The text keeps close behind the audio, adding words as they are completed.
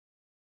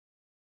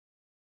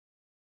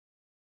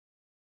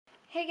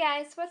Hey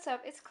guys, what's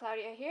up? It's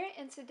Claudia here,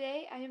 and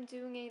today I am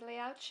doing a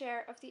layout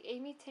share of the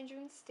Amy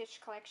Tangerine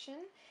Stitched collection,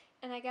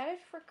 and I got it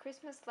for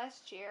Christmas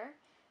last year.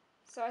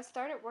 So I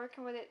started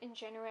working with it in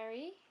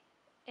January,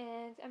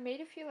 and I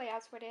made a few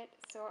layouts with it,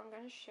 so I'm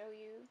going to show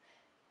you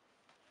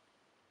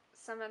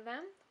some of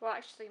them. Well,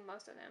 actually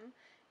most of them.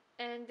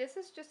 And this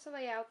is just a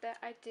layout that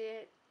I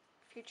did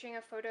featuring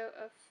a photo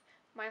of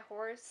my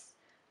horse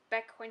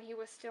back when he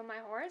was still my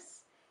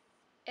horse.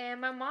 And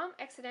my mom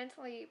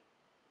accidentally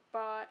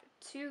bought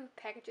 2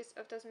 packages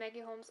of those Maggie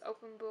Holmes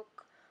open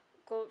book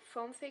gold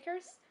foam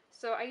figures.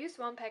 So I used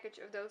 1 package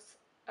of those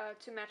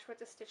to match with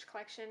the Stitch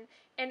collection,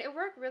 and it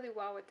worked really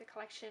well with the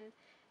collection,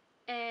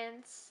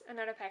 and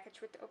another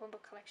package with the open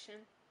book collection.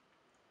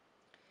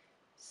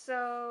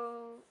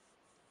 So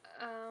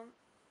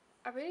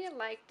I really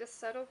like the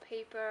subtle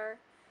paper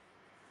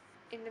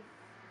in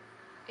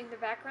the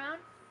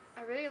background.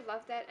 I really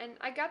love that, and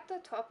I got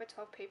the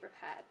 12x12 paper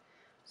pad,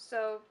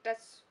 so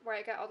that's where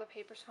I got all the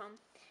papers from.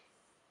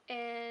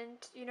 And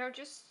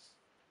just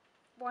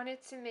wanted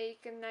to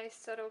make a nice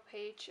subtle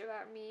page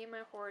about me and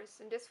my horse,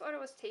 and this photo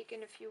was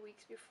taken a few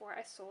weeks before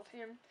I sold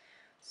him,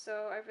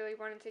 so I really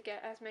wanted to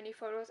get as many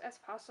photos as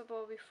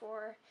possible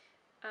before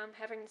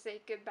having to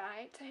say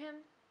goodbye to him.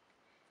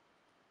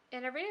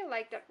 And I really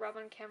like that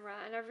rub-on camera,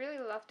 and I really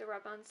love the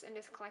rub-ons in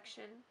this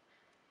collection.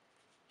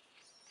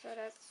 So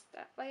that's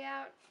that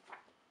layout.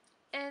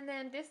 And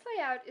then this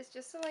layout is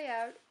just a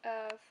layout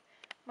of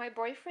my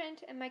boyfriend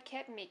and my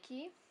cat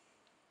Mickey.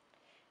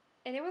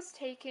 And it was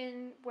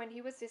taken when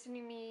he was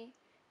visiting me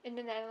in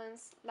the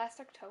Netherlands last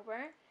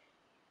October.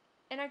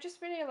 And I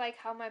just really like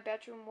how my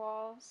bedroom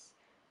walls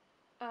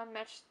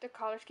matched the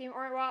color scheme.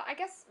 Or, well, I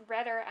guess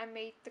rather I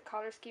made the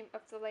color scheme of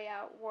the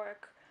layout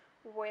work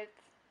with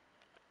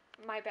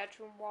my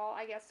bedroom wall,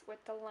 I guess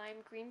with the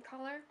lime green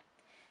color.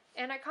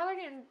 And I colored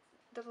in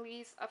the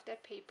leaves of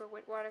that paper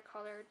with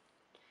watercolor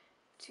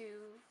to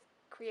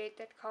create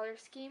that color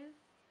scheme.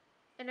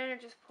 And then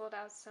I just pulled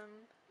out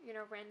some,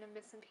 random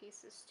bits and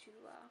pieces to,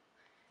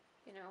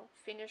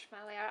 finish my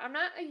layout. I'm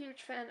not a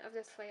huge fan of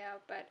this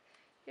layout, but,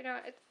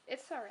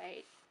 it's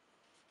alright.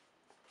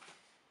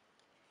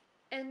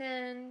 And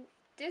then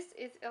this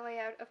is a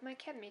layout of my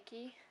cat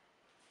Mickey.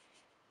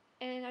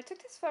 And I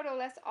took this photo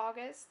last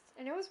August,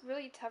 and it was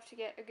really tough to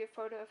get a good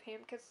photo of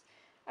him because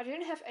I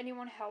didn't have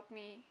anyone help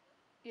me,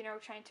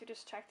 trying to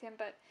distract him.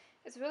 But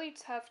it's really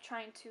tough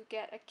trying to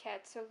get a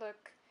cat to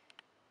look,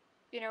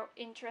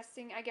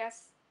 interesting, I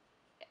guess,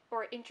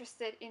 or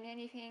interested in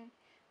anything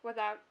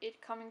without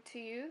it coming to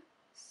you.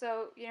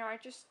 So, I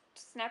just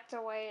snapped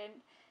away,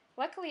 and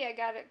luckily I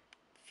got a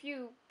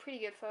few pretty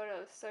good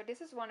photos. So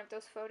this is one of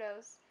those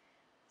photos.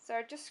 So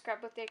I just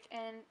scrapbooked it,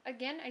 and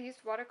again I used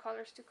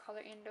watercolors to color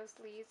in those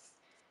leaves.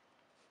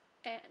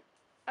 And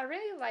I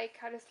really like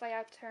how this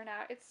layout turned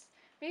out. It's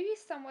maybe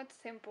somewhat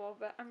simple,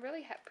 but I'm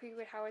really happy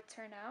with how it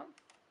turned out.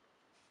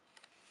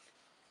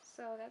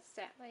 So that's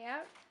that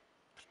layout.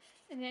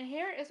 And then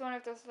here is one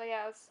of those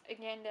layouts,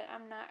 again, that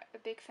I'm not a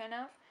big fan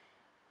of.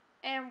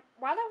 And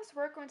while I was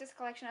working with this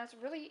collection, I was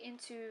really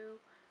into,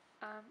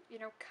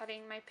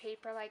 cutting my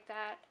paper like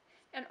that.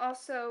 And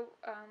also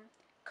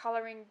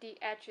coloring the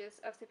edges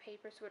of the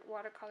papers with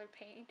watercolor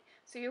paint.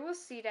 So you will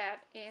see that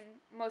in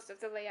most of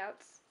the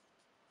layouts.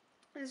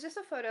 It's just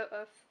a photo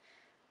of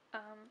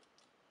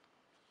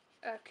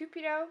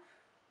Cupido,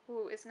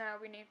 who is now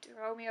renamed to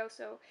Romeo.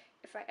 So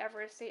if I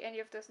ever say any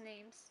of those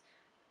names,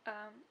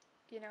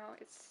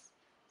 it's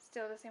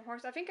still the same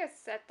horse. I think I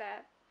said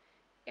that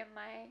in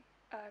my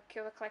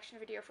Kill the Collection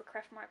video for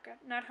Craft Market.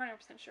 Not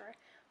 100% sure.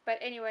 But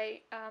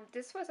anyway,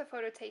 this was a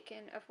photo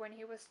taken of when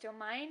he was still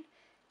mine.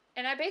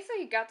 And I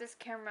basically got this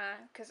camera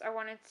because I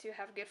wanted to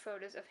have good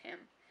photos of him.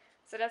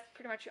 So that's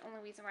pretty much the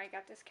only reason why I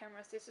got this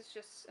camera. So this is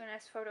just a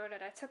nice photo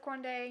that I took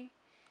one day,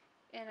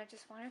 and I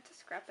just wanted to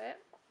scrap it.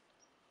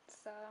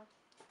 So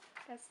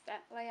that's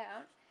that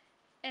layout.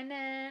 And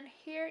then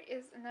here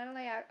is another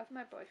layout of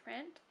my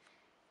boyfriend.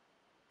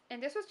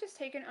 And this was just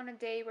taken on a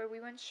day where we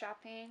went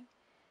shopping.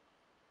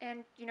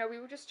 And, we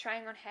were just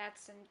trying on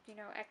hats and,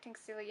 acting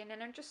silly. And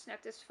then I just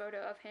snapped this photo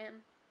of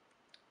him.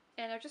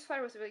 And I just thought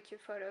it was a really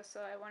cute photo, so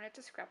I wanted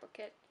to scrapbook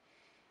it.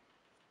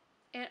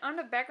 And on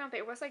the background page,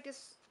 it was like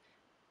this,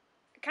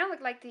 it kind of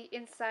looked like the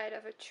inside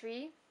of a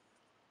tree.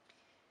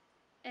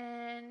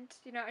 And,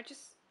 I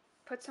just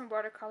put some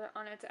watercolor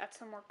on it to add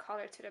some more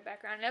color to the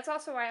background. And that's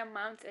also why I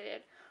mounted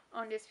it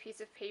on this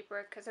piece of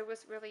paper, because it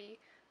was really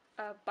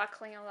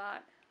buckling a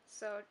lot.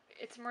 So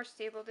it's more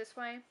stable this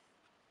way.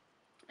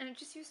 And I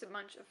just used a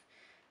bunch of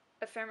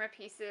ephemera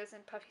pieces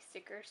and puffy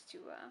stickers to,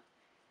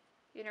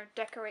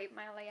 decorate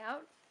my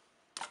layout.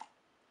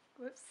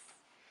 Whoops.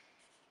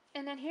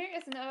 And then here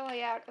is another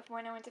layout of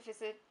when I went to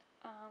visit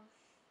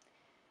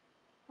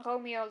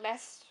Romeo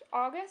last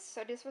August.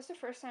 So this was the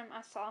first time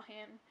I saw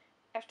him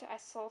after I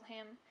sold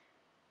him.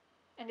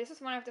 And this is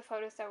one of the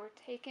photos that were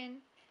taken.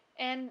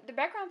 And the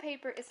background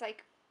paper is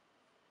like,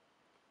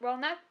 well,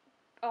 not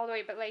all the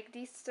way, but like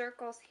these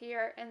circles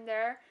here and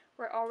there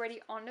were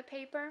already on the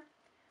paper.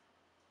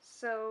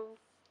 So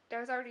there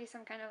was already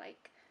some kind of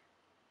like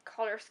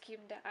color scheme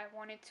that I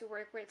wanted to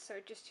work with. So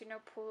just,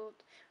 pulled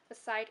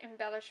aside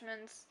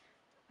embellishments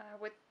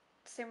with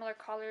similar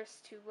colors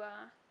to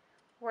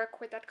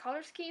work with that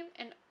color scheme.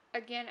 And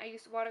again, I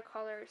used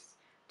watercolors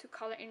to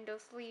color in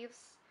those leaves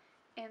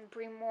and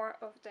bring more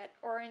of that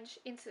orange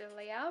into the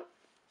layout.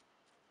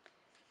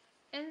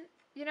 And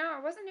I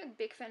wasn't a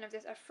big fan of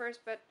this at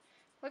first, but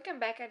looking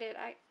back at it,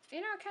 I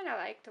kind of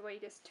like the way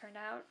this turned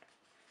out.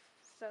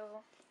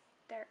 So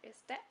there is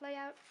that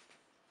layout.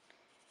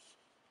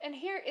 And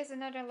here is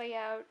another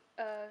layout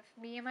of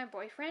me and my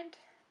boyfriend.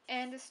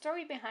 And the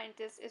story behind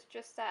this is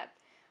just that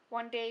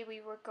one day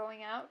we were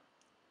going out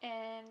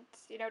and,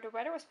 the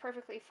weather was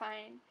perfectly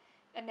fine.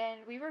 And then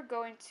we were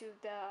going to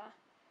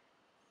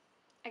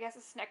I guess,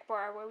 a snack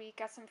bar where we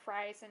got some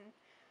fries and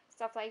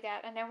stuff like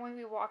that. And then when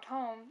we walked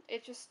home,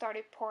 it just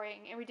started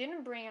pouring. And we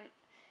didn't bring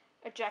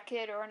a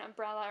jacket or an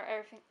umbrella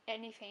or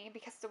anything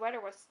because the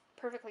weather was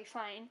perfectly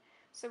fine.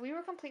 So we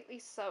were completely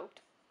soaked.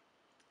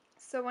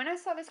 So when I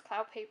saw this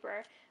cloud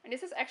paper, and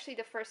this is actually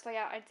the first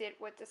layout I did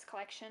with this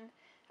collection,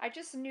 I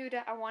just knew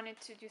that I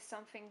wanted to do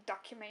something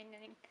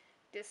documenting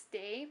this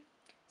day.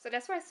 So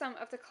that's why some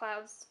of the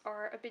clouds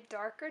are a bit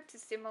darker to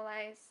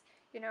symbolize,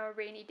 a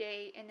rainy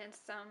day, and then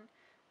some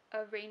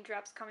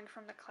raindrops coming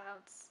from the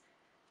clouds.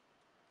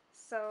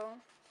 So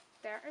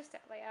there is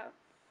that layout.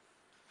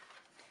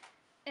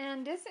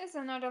 And this is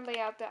another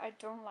layout that I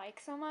don't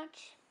like so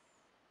much.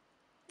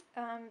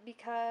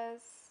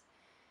 Because,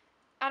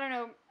 I don't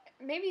know,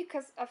 maybe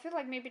because I feel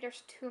like maybe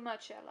there's too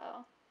much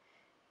yellow.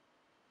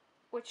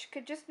 Which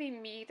could just be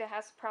me that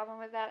has a problem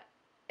with that.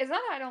 It's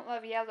not that I don't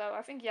love yellow.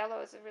 I think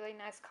yellow is a really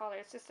nice color.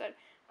 It's just that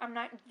I'm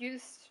not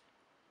used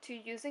to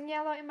using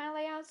yellow in my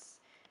layouts,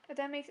 if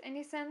that makes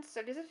any sense.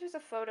 So this is just a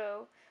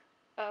photo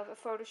of a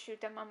photo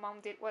shoot that my mom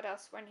did with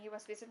us when he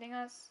was visiting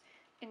us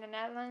in the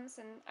Netherlands.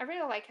 And I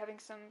really like having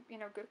some,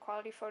 good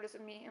quality photos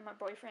of me and my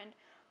boyfriend.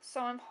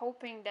 So I'm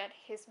hoping that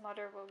his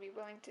mother will be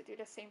willing to do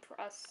the same for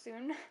us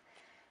soon.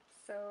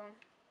 So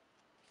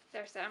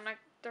there's that.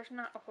 There's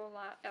not a whole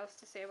lot else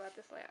to say about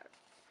this layout.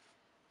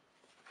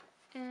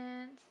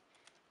 And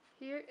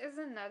here is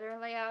another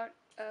layout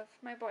of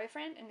my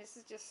boyfriend, and this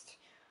is just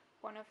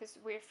one of his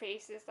weird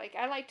faces. Like,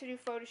 I like to do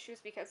photo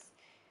shoots because,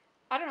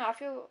 I don't know, I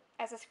feel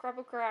as a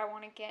scrapbooker I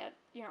want to get,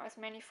 as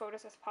many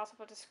photos as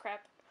possible to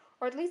scrap,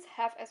 or at least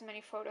have as many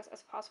photos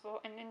as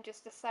possible, and then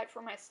just decide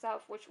for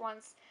myself which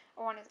ones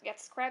I want to get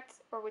scrapped,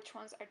 or which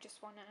ones I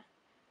just want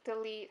to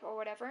delete, or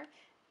whatever.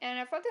 And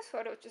I thought this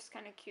photo was just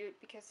kind of cute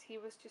because he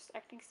was just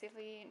acting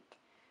silly, and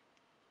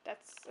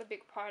that's a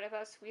big part of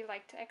us. We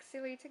like to act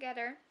silly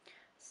together.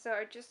 So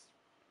I just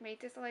made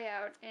this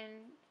layout, and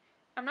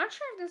I'm not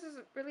sure if this is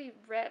really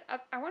red.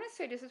 I want to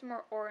say this is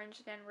more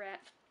orange than red.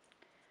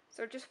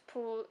 So just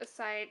pull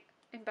aside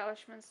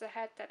embellishments that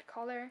had that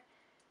color.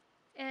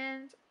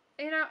 And,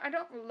 I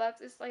don't love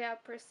this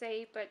layout per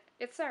se, but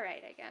it's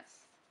alright, I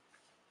guess.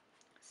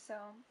 So,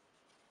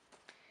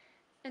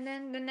 and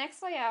then the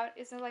next layout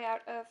is a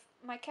layout of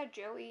my cat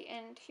Joey,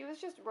 and he was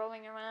just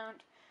rolling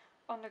around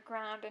on the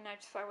ground, and I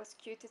just thought it was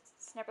cute to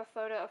snap a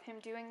photo of him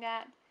doing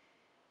that.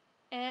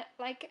 And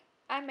like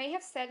I may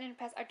have said in the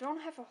past, I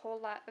don't have a whole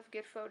lot of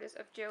good photos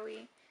of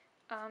Joey,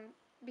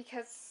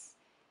 because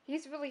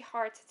he's really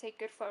hard to take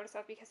good photos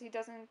of because he's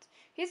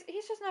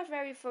just not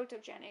very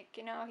photogenic.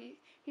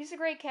 He's a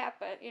great cat,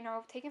 but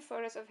taking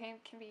photos of him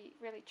can be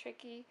really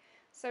tricky.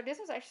 So this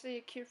was actually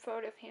a cute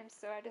photo of him,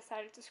 so I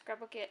decided to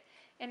scrapbook it.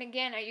 And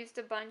again, I used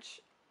a bunch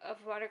of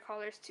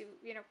watercolors to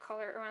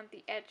color around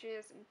the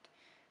edges, and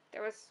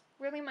that was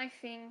really my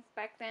thing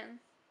back then.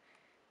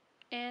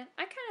 And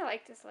I kind of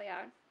like this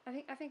layout.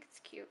 I think it's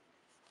cute.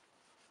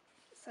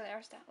 So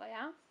there's that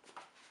layout.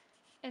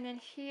 And then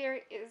here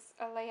is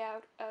a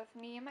layout of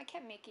me and my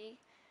cat Mickey.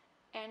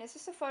 And it's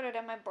just a photo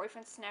that my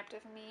boyfriend snapped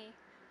of me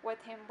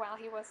with him while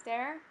he was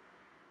there.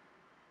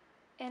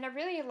 And I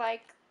really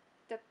like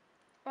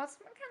it's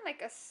kind of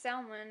like a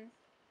salmon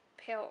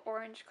pale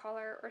orange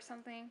color or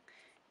something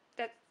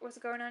that was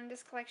going on in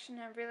this collection.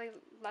 I really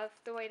love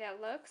the way that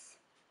looks.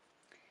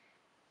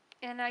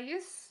 And I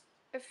use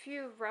a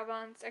few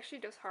rub-ons. Actually,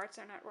 those hearts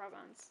are not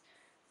rub-ons,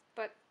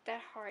 but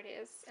that heart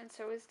is, and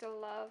so is the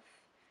love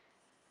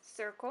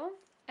circle.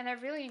 And I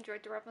really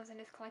enjoyed the rub-ons in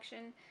this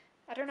collection.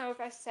 I don't know if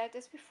I said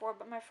this before,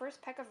 but my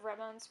first pack of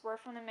rub-ons were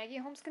from the Maggie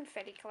Holmes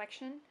confetti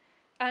collection.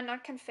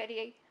 Not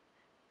confetti,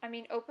 I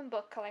mean open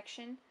book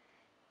collection.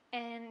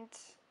 And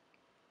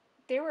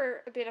they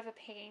were a bit of a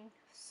pain,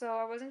 so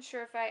I wasn't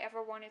sure if I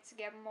ever wanted to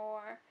get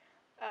more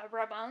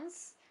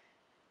rub-ons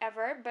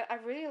ever, but I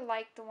really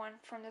liked the one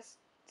from the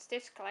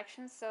Stitch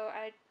collection, so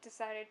I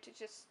decided to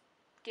just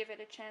give it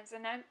a chance,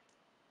 and I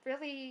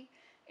really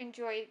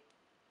enjoyed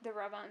the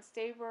rub-ons.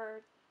 They were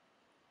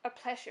a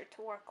pleasure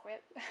to work with,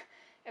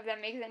 if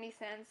that makes any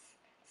sense.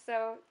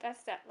 So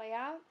that's that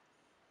layout.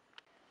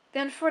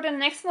 Then for the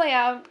next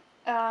layout,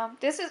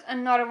 this is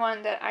another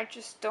one that I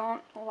just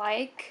don't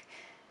like,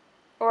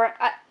 or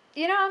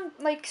I'm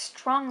like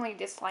strongly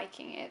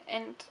disliking it,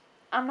 and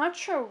I'm not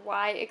sure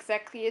why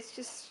exactly. It's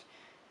just,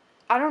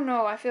 I don't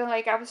know, I feel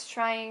like I was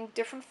trying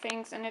different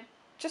things and it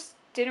just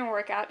didn't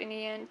work out in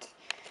the end.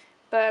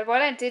 But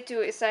what I did do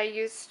is I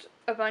used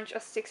a bunch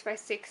of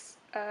 6x6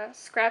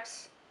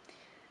 scraps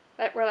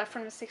that were left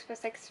from the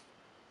 6x6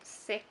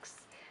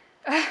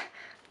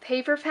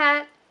 paper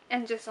pad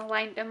and just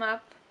lined them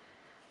up.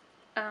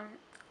 Um,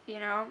 you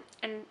know,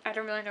 and I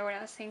don't really know what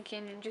I was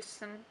thinking, and just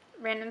some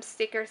random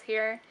stickers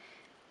here.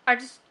 I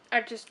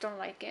just don't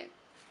like it.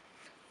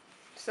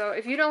 So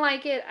if you don't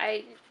like it,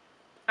 I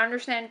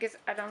understand, because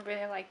I don't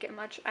really like it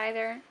much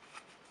either.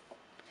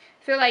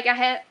 I feel like I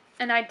had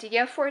an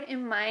idea for it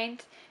in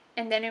mind,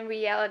 and then in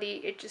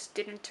reality, it just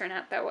didn't turn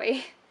out that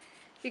way.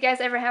 You guys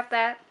ever have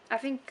that? I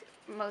think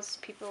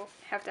most people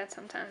have that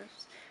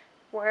sometimes,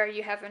 where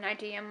you have an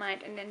idea in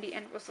mind and then the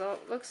end result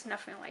looks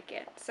nothing like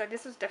it. So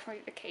this is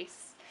definitely the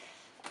case.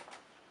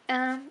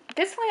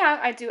 This layout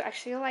I do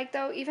actually like,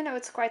 though, even though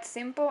it's quite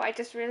simple. I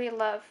just really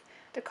love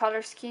the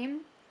color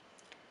scheme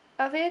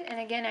of it. And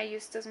again, I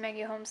used those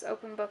Maggie Holmes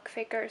open book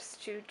figures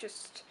to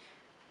just,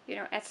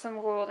 add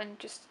some gold and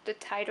just the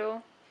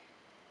title.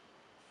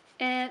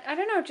 And I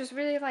don't know, just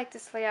really like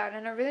this layout,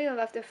 and I really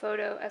love the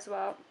photo as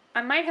well.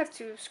 I might have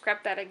to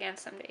scrap that again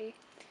someday.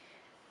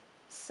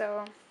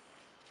 So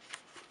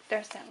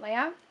there's that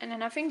layout, and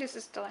then I think this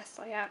is the last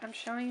layout I'm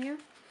showing you.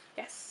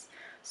 Yes.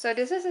 So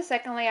this is the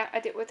second layout I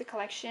did with the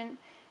collection,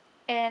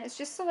 and it's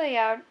just a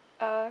layout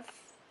of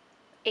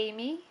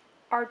Amy,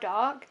 our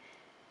dog.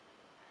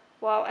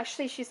 Well,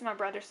 actually she's my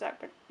brother's dog,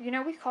 but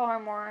we call her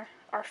more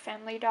our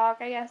family dog,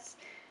 I guess.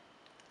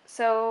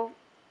 So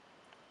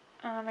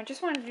I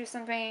just wanted to do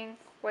something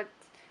with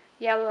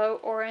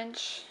yellow,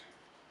 orange,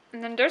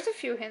 and then there's a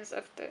few hints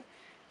of the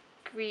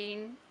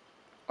green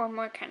or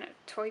more kind of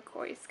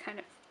turquoise kind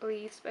of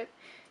leaves, but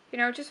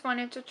just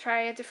wanted to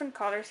try a different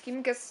color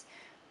scheme, because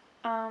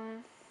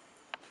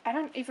I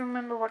don't even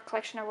remember what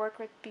collection I worked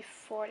with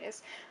before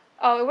this.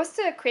 Oh, it was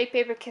the Create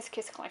Paper Kiss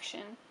Kiss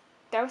collection.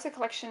 That was a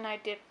collection I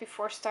did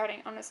before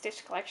starting on the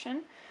Stitch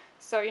collection.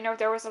 So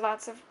there was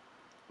lots of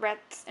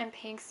reds and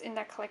pinks in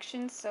that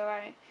collection, so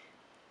I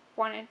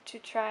wanted to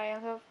try a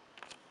little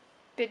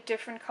bit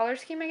different color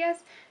scheme, I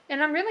guess.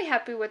 And I'm really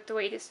happy with the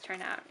way this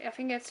turned out. I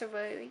think it's a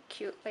really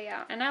cute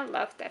layout, and I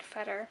love that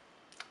feather,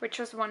 which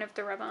was one of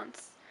the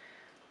ribbons.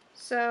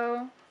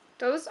 So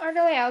those are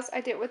the layouts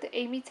I did with the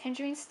Amy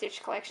Tangerine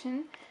Stitched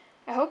collection.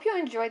 I hope you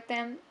enjoyed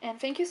them, and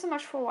thank you so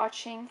much for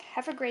watching.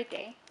 Have a great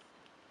day.